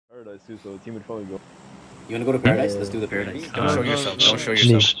Paradise too, so the team would probably go. You wanna go to paradise? Let's do the paradise. Don't show yourself. Don't show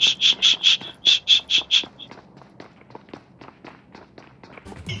yourself.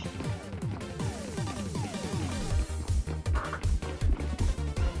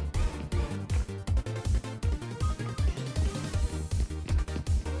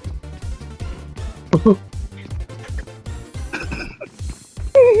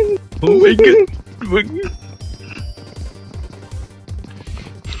 Oh my god.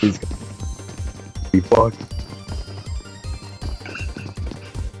 He's gonna be fucked.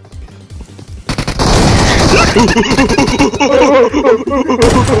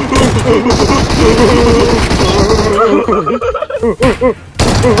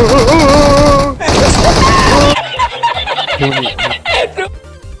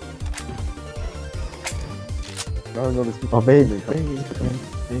 No, this people. Oh, baby. I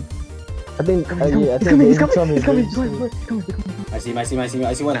think he's coming. I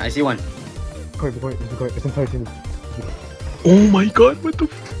see one. It's in 13. Oh my god, what the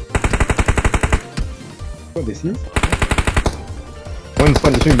f- What this is? One's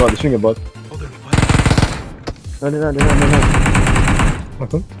fun, the string above. Oh, they're fighting. No.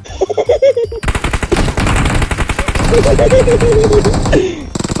 Okay.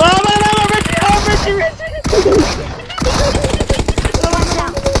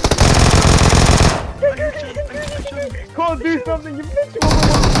 Cole, do something, you bitch!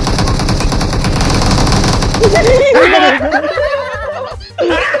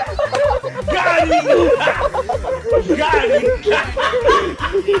 Got him!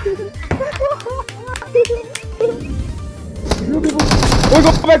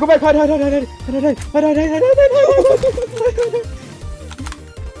 Wait, go back, hide.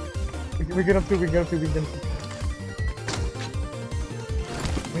 We get him too. Wait, we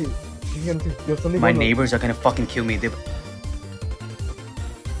can get him too. My neighbors are gonna fucking kill me.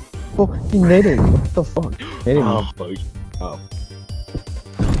 Oh, he naded. What the fuck? Naded me. fuck. Oh.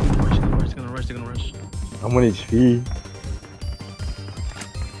 They're gonna rush. I'm on HP.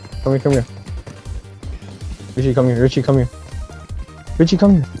 Come here. Richie, come here. Richie,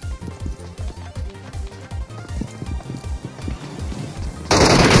 come here.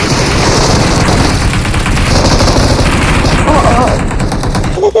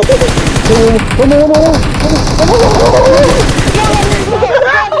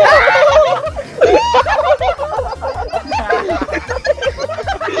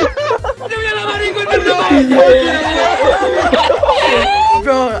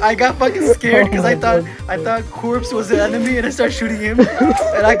 Bro, I got fucking scared because I thought Corpse was the enemy and I started shooting him.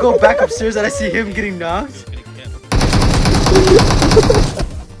 And I go back upstairs and I see him getting knocked.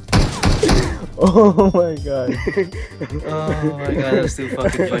 Oh my god. Oh my god, that was too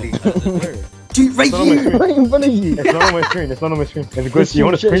fucking funny. Dude, right here! Right in front of you. It's not on my screen. It's a good. You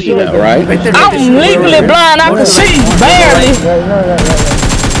want to screenshot that, right? Right there, I'm legally blind, I can see barely.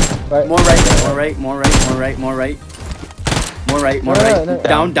 Right. More right.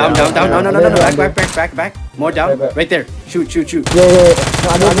 Down. No. Back. More down. Right there. Shoot. Yeah.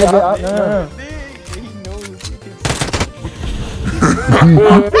 No.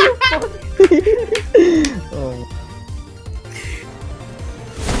 Oh.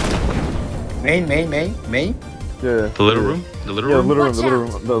 Main. Yeah. The little room? Yeah, the little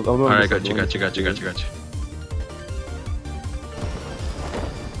room. Alright, got you.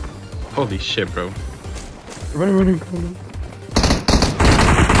 Holy shit, bro. Running.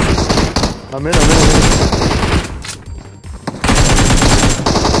 I'm in.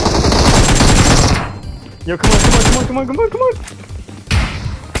 Yo, come on.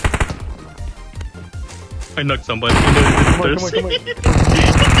 I knocked somebody. Come on.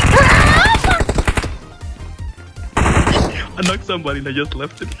 I knocked somebody and I just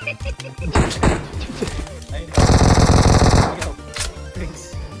left it.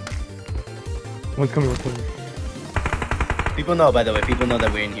 One's coming. People know, by the way. People know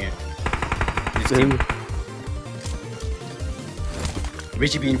that we're in here. This team.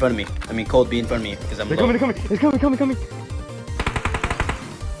 Richie be in front of me. I mean, Cold be in front of me because I'm low. They're coming. It's coming.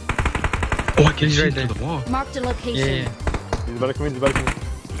 Oh, I can see right through the wall. Marked a location. Yeah. He's about to come in. They're coming.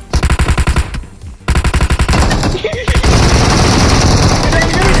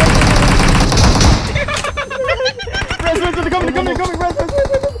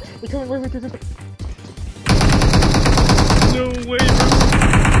 Wait. No way, bro.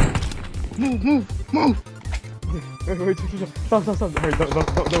 Move. Wait. Stop. Hurry,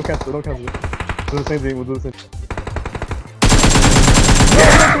 don't cancel. We'll do the same thing.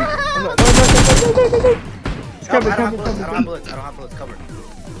 No. I don't have bullets. Cover.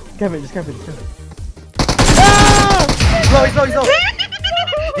 Kevin, just Kevin. He's low.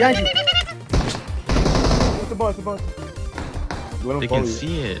 Behind you. It's the boss, the boss. Let him They follow can you.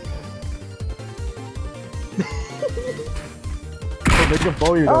 see it. Oh, they can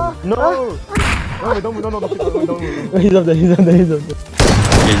follow you though. No! No, wait, don't move, don't move. He's up there, he's up there, he's up there.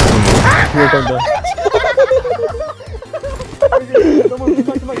 Here come down. Don't move,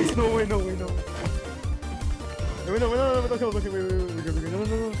 come back. No way, no way, no. Wait, no, don't kill, wait, no.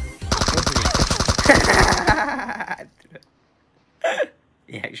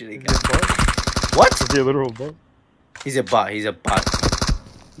 He actually got what? Is he a literal bot? He's a bot. He's a bot.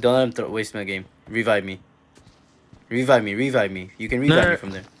 Don't let him waste my game. Revive me. Revive me. Revive me. You can revive me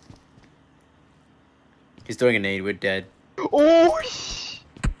from there. He's throwing a nade. We're dead. Oh!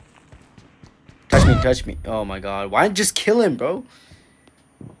 Touch me. Touch me. Oh my god. Why not just kill him, bro?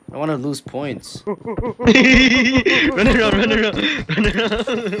 I want to lose points. Run around, run around, run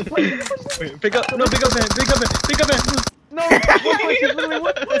around. Wait, pick up, no, pick up man, pick up man, pick up man. No! One point, literally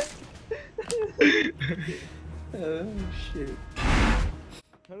one point! Oh shit.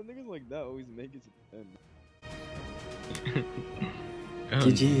 How do niggas like that always make it to the end?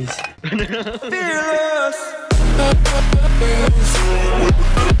 GG's. Run around.